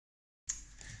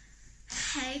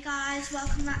Hey guys,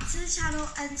 welcome back to the channel,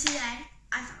 and today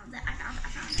I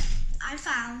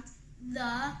found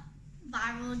the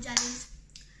viral jellies.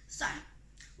 So,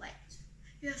 wait,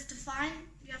 no,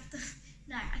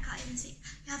 I can't even see.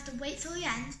 You have to wait till the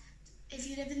end if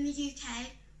you live in the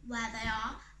UK where they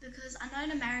are, because I know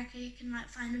in America you can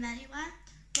find them anywhere,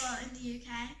 but in the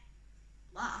UK,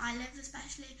 where I live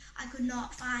especially, I could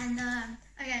not find them.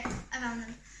 Okay, I found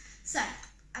them. So,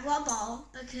 I got a bowl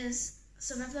because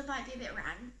some of them might be a bit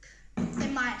rank,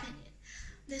 in my opinion.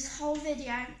 This whole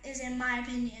video is in my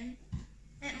opinion.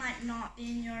 It might not be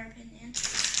in your opinion.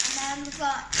 And then we've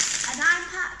got a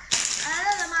 9-pack,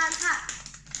 another 9-pack,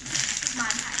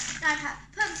 9-pack,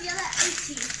 put them together,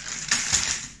 18.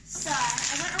 So,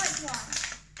 I don't know which one.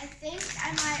 I think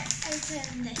I might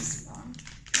open this one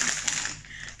instead.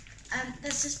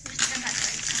 Let's just pretend that's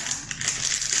right together.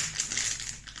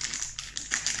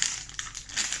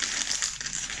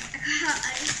 I can't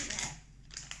open it.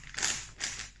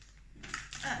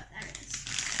 Oh, there it is.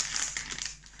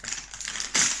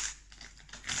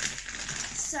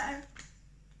 So,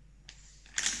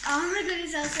 oh my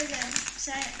goodness, that's so good.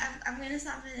 So, I'm going to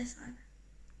start with this one.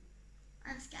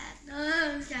 I'm scared. No,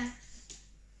 I'm scared.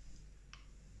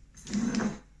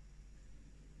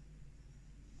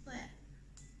 Wait,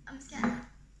 I'm scared.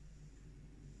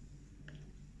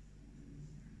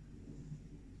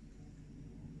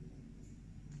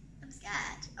 I'm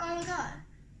scared. Oh my god.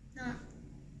 No.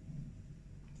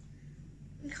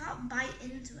 You can't bite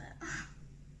into it.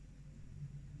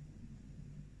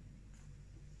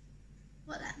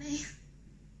 What, let me?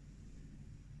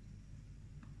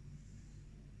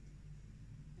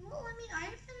 It won't let me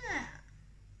open it.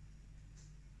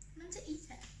 I'm meant to eat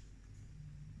it.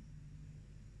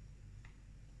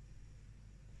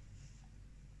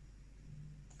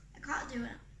 I can't do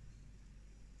it.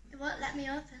 It won't let me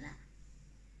open it.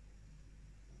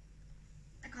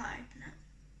 I can't open it.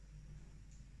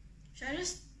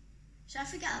 Should I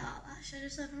forget about that? Should I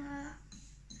just open it like that?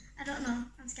 I don't know.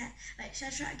 I'm scared. Wait, should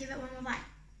I try to give it one more bite?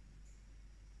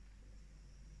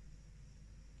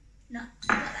 No, it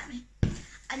won't let me.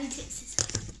 I need to get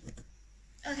scissors.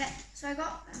 Okay, so I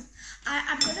got them.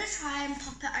 I'm going to try and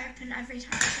pop it open every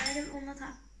time. Should I do it one more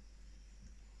time?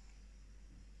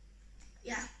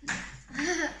 Yeah.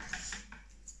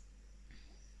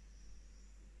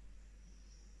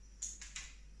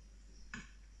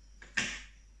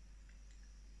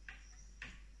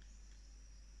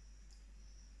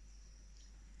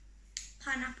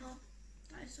 Pineapple.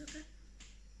 That is so good.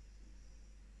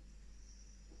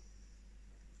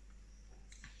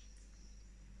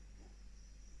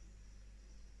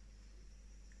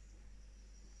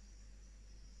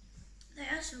 They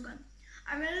are so good.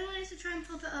 I really wanted to try and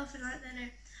pop it open like they do,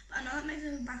 but I know that makes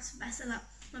it better. That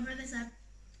my brother said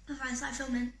if I start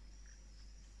filming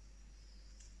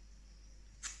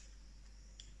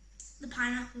the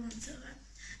pineapple and so good,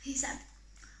 he said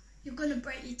you're gonna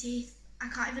break your teeth. I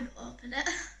can't even open it.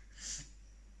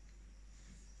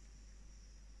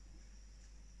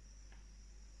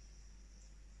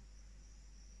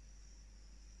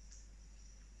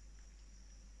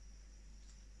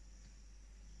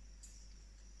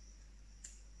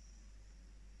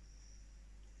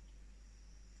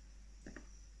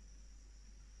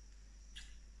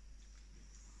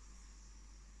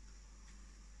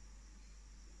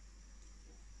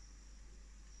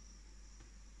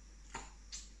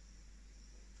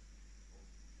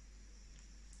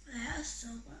 So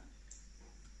good.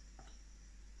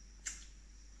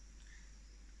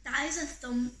 That is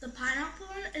the pineapple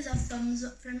one is a thumbs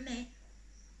up from me.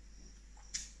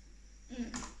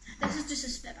 This is just a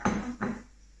spit back one.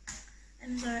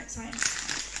 I'm so excited.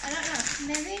 I don't know,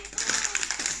 maybe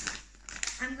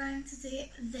I'm going to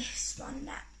do this one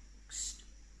next.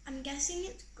 I'm guessing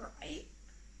it's great.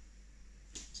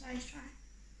 So let's try.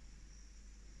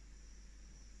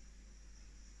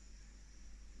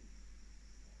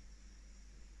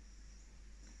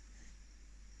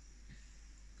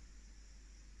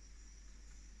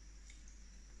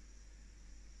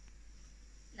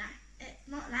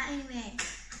 Not letting me.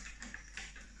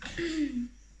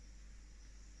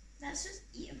 Let's just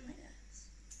eat them like this.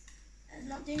 It's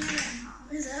not doing me any harm,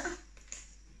 is it?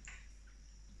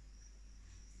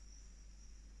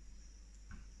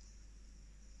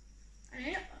 I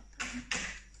need it open.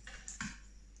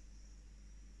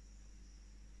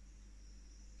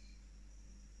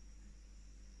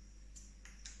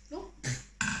 Nope.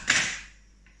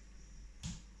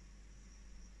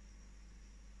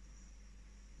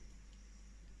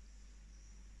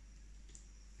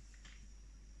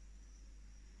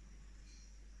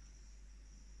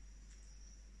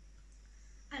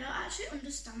 I don't actually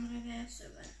understand why they're so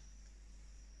good.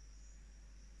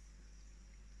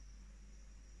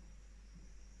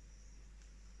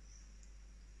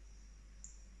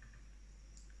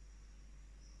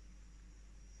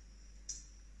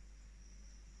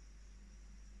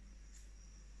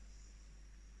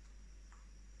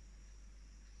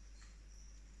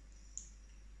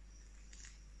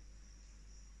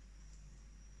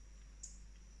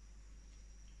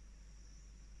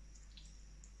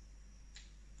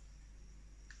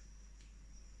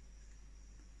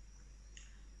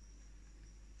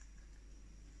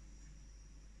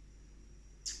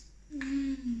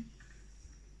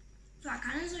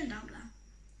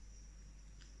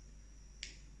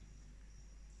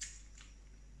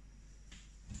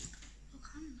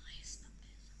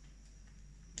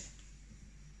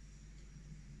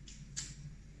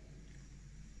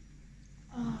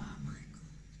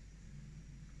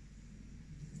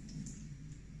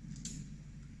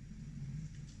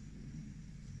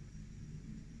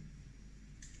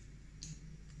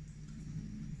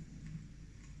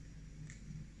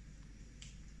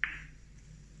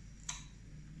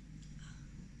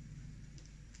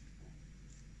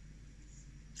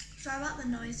 Sorry about the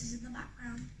noises in the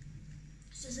background.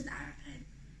 It's just an aeroplane.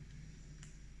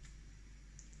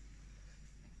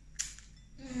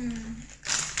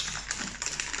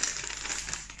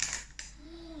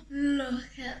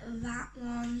 Look at that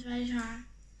one. Very try.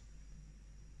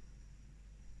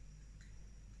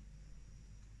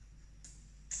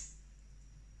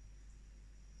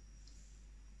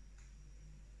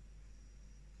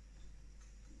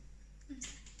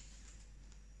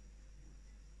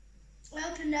 I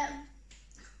opened it.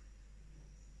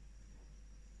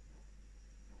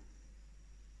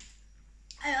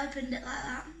 I opened it like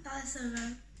that. That is so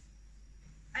good.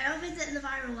 I opened it in the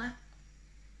viral way.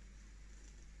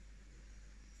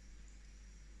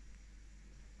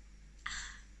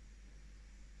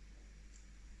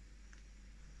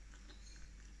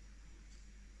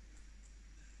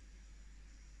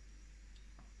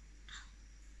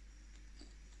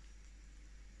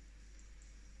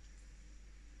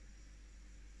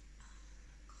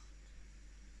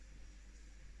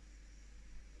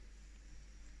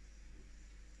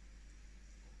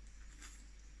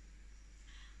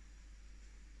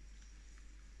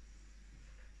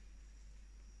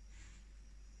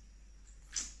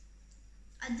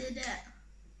 I did it.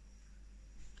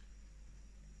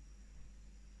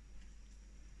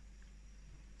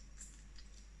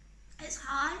 It's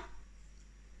hard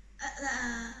at the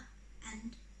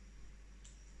end.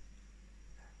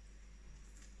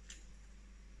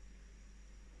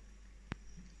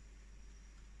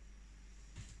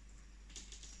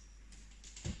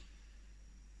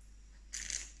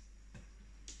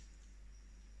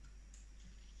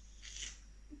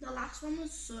 The last one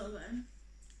was so good.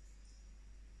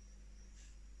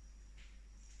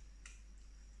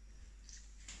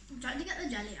 I'm trying to get the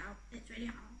jelly out. It's really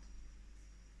hard.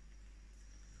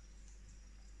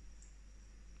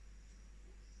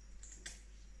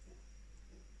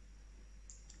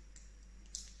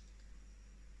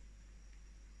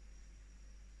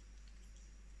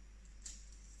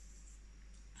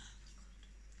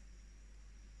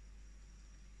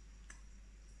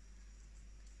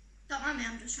 Don't mind me,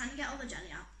 I'm just trying to get all the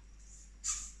jelly out.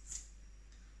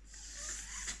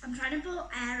 I'm trying to put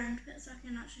air into it so I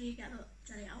can actually get the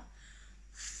jelly out.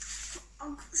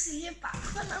 I'll see you back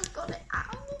when I've got it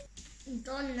out. I'm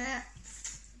done it.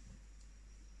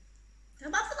 How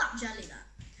about for that jelly there?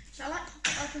 Shall I like pop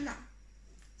it open that?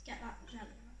 Get that jelly out.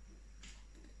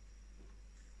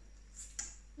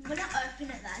 I'm gonna open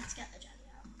it there to get the jelly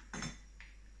out.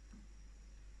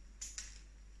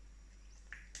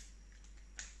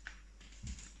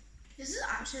 This is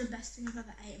actually the best thing I've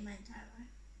ever ate in my entire life.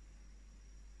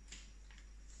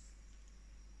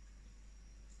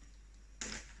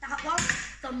 That one,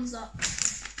 thumbs up.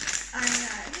 I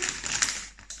know.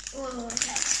 Oh,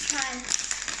 let's try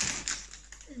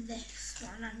this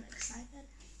one. I'm excited.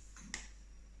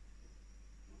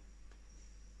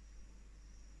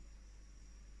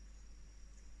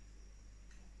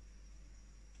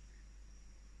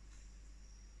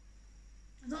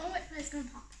 I don't know which way it's gonna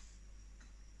pop.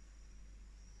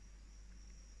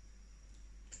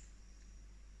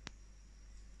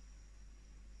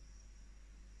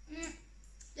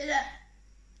 Did it.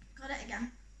 Got it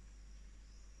again.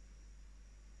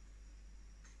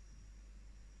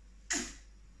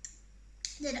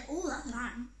 Did it all that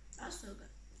time. That's so good.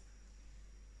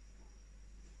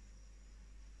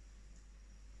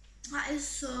 That is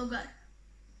so good.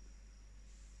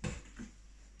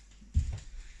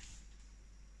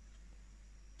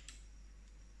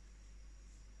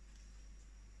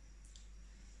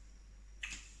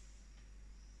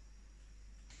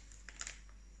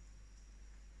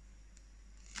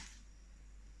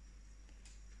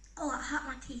 Oh, that hurt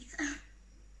my teeth. That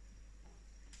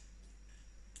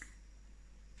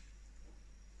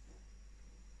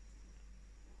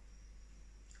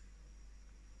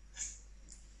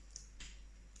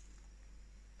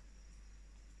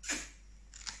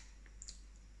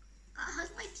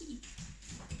hurts my teeth.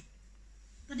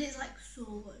 But it's like so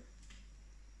good.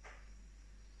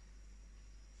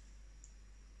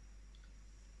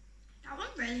 That one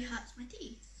really hurts my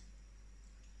teeth.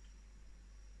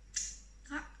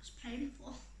 That's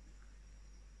painful.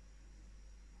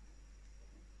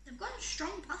 They've got a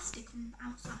strong plastic on the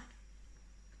outside.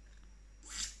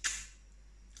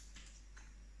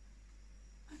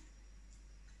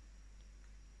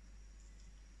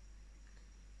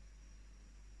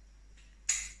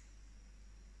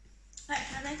 Right,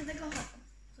 can I make a bigger hole?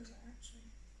 Because I actually...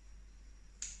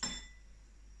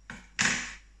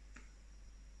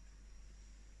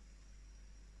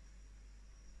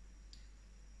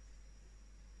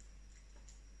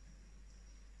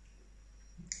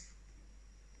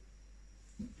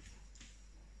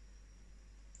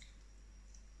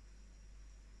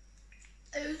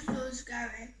 so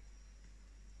scary.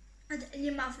 And in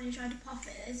your mouth when you try to pop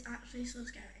it, it's actually so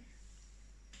scary.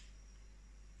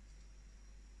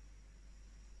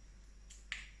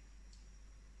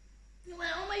 It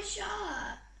went on my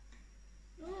shirt.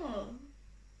 Oh,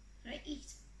 should I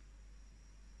eat?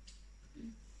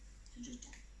 Just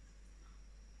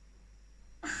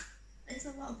There's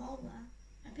a lot of bowl there.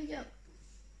 I pick it up.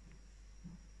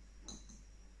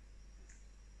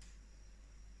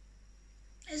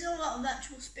 There's a lot of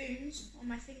actual spoons on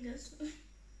my fingers.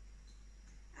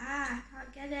 I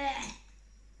can't get it.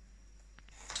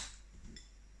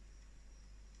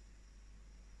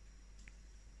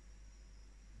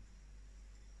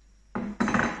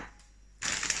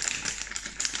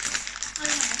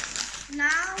 Okay,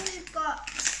 now we've got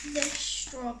this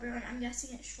strawberry, and I'm guessing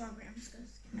it's strawberry.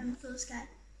 I'm so scared.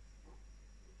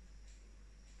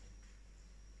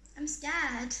 I'm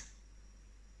scared.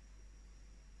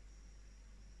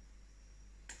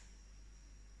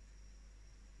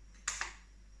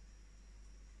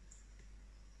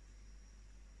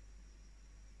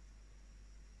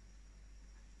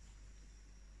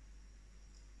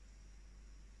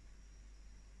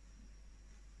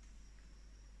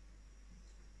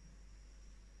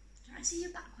 Can I see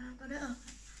your back when I've got it open?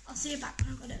 I'll see your back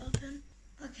when I've got it open.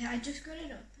 Okay, I just got it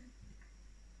open.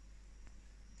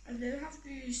 I do have to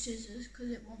use scissors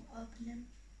because it won't open them.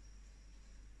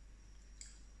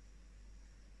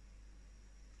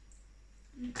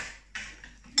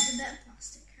 There's a bit of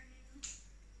plastic hanging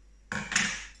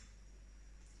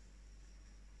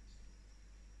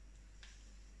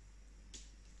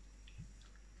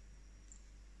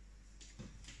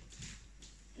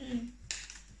on.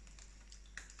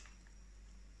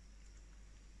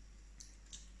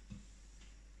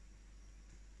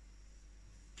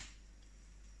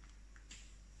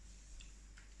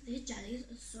 These jellies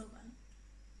are so good.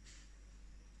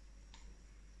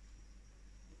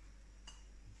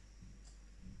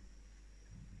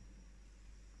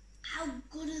 How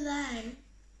good are they?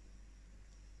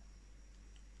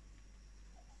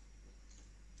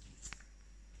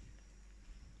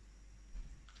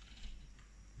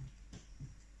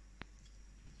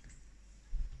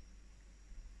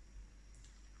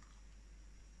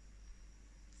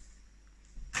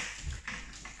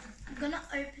 I'm gonna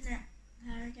open it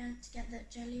there again to get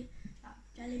that jelly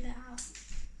bit out.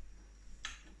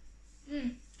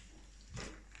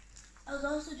 I'll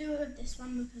also do it with this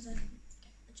one because I didn't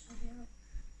get the jelly out.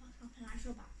 And I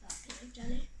feel bad for that bit of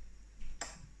jelly.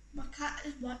 My cat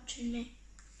is watching me.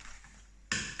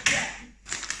 Yeah.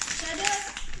 Should I do it?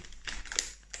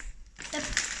 Oh,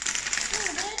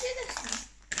 did I do this one?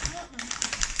 I don't know.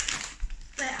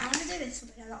 Wait, I want to do this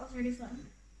one again. That was really fun.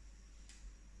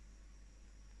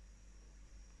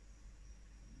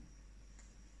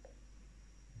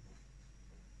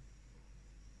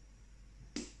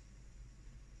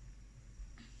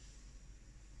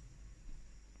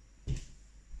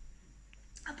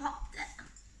 I popped it.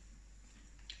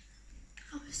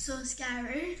 That was so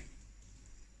scary.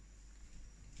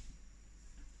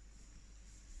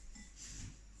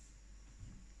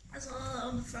 That's all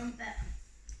on the front bit.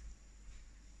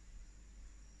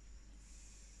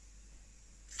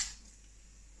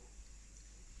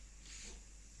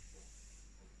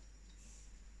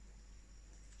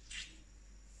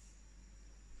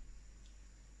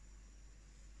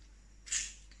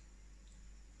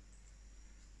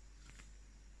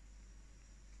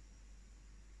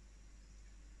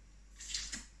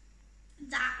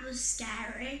 That was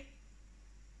scary.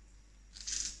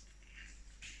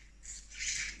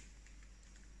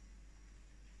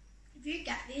 If you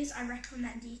get these, I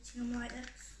recommend eating them like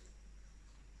this.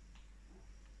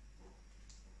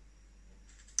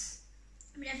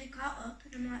 I mean, if you can't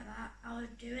open them like that, I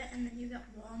would do it and then you get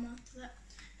warm after it.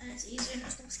 And it's easier and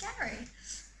it's not scary.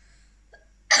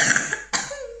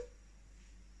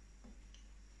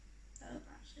 That was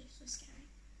actually so scary.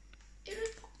 It was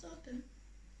popped open.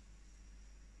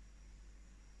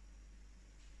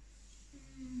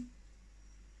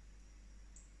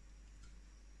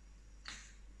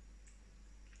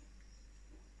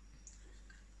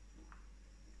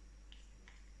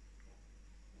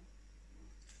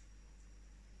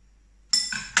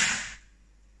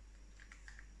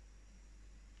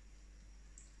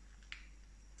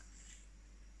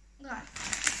 Right,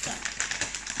 so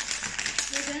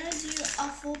we're gonna do a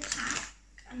full pack.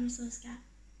 I'm so scared.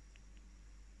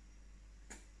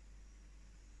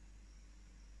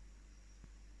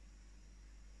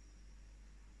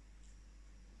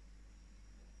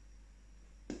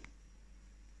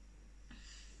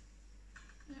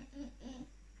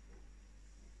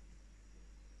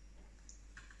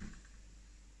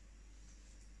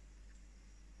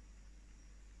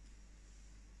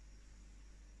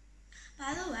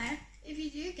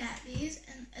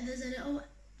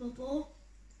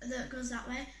 goes that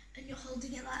way and you're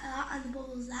holding it like that and the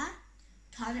bubble's there,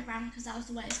 turn it round because that's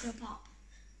the way it's going to pop.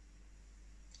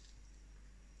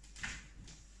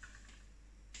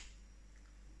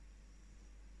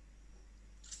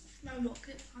 Now look,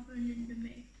 it's happening to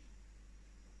me.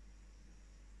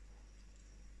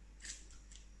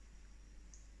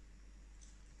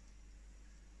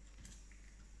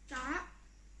 That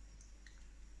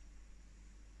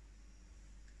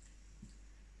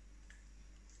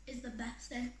is the best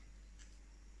thing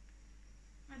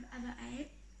I've ever ate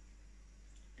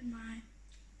in my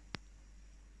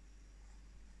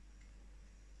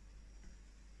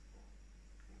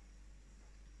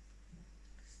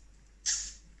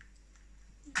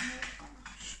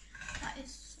that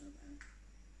is so good.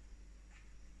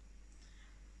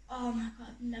 Oh my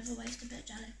god, never waste a bit of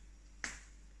jelly.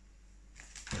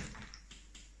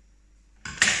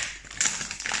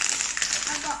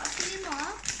 I've got a few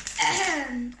more.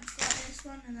 I've got this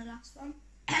one and the last one.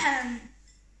 I'm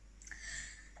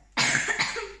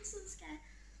so scared.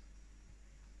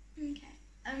 Okay,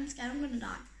 I'm scared I'm gonna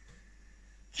die.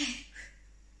 Okay.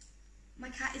 My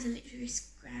cat is literally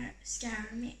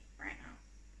scaring me right now.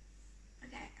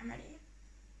 Okay, I'm ready.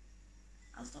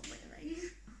 I'll stop waiting.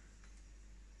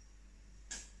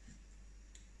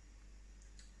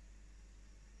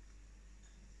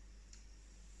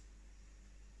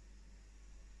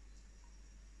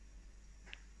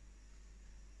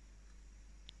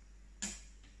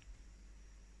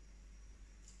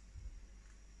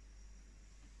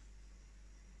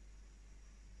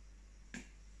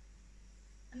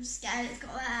 I'm scared it's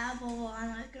got an air bubble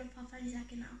and it's gonna pop any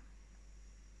second now.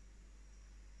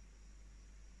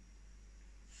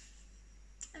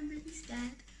 I'm really scared.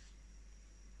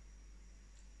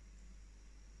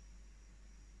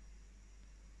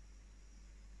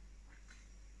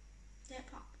 Did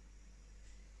it pop?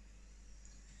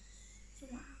 So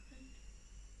what happened?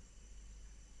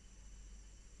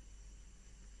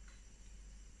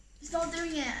 It's not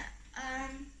doing it.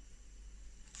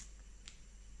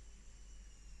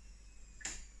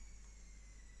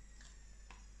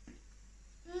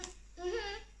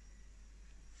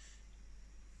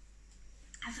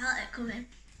 I felt it coming.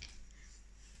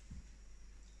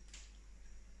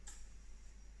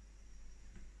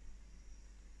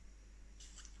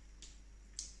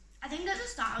 I think at the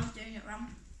start I was doing it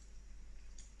wrong.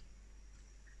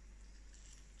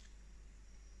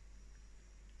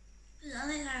 It's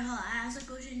only so hot, it has a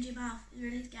gush into your mouth. It's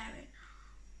really scary.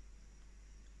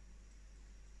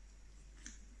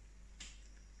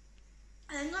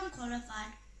 I think I'm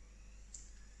qualified.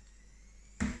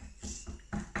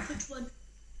 Touch wood.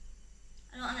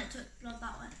 I don't want it to explode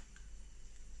that way.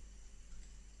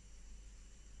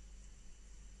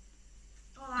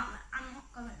 Go that way. I'm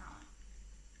not going that way.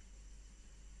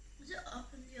 Is it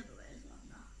open the other way as well?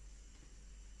 No.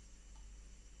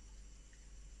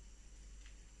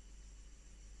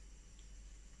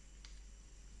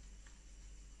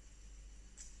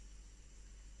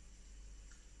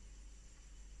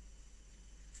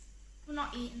 We're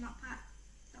not eating that part.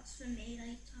 That's for me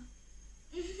later.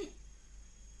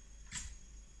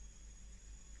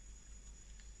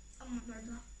 I'm my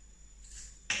brother.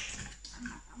 And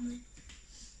my family.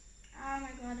 Oh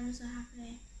my god, I'm so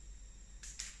happy.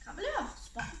 Can't believe I've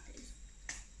spotted these.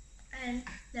 And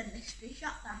the mystery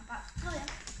shop that I'm about to tell you.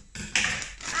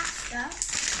 After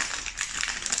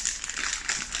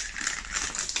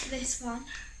this one,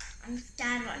 I'm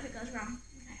scared what if it goes wrong.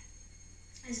 Okay,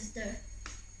 let's just do it.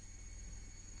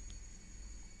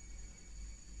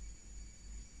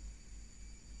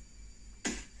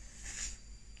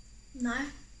 No.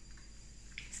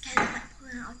 Scared of like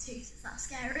pulling out a tooth, is that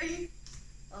scary?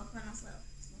 Well, when I was little,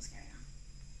 it's not scary now.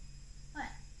 But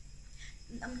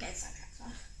I'm getting sidetracked, so.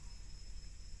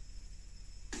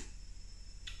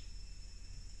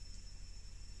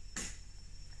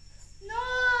 No!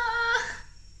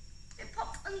 It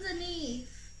popped underneath.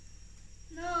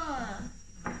 No.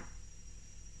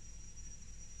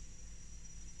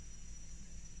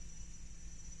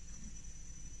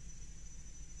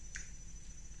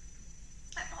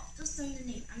 It popped just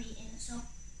underneath. I'm eating it, so.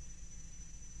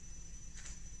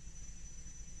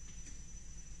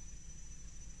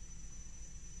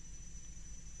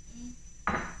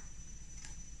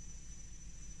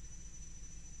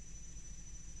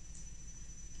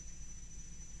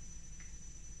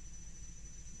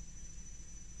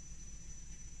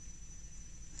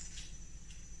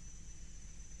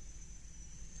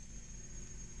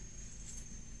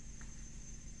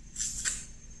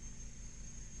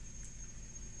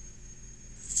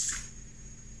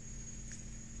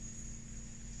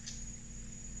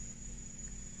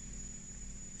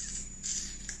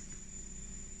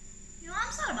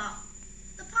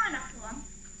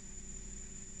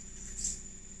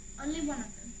 Only one of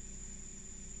them.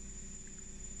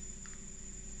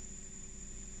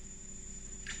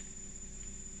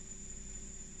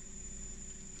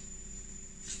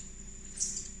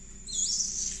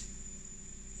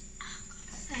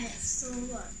 It's so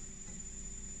good.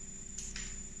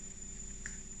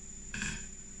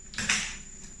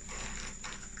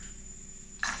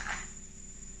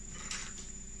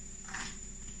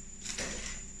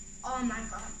 Oh my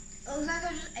god. It looks like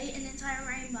I just ate an entire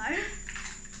rainbow.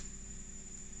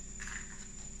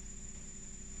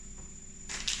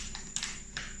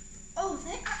 Oh,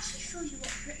 they actually fill you up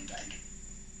pretty good.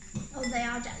 Oh, they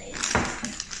are jellies.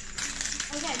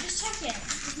 Okay, just check in.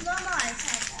 It's not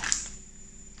nice,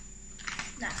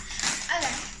 no.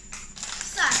 Okay.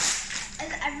 So,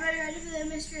 is everybody ready for the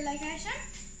mystery location?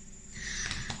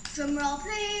 Drum roll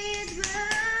please.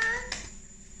 Good.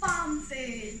 Farm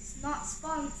foods, not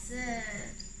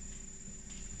sponsored.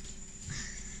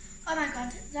 Oh my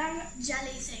god, them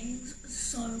jelly things are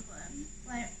so good.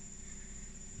 Like,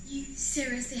 you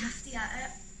seriously have to get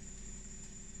it.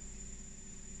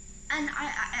 And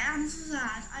I am so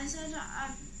sad. I said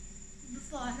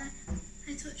before, and then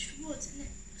I touched wood and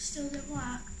it still didn't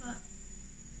work, but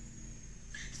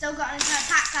still got an entire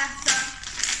pack left. So,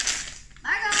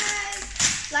 bye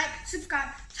guys! Like, subscribe,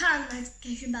 turn on the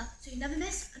notification bell so you never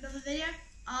miss another video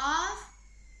of,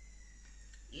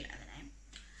 you know the name,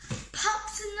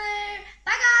 Pops&Lu.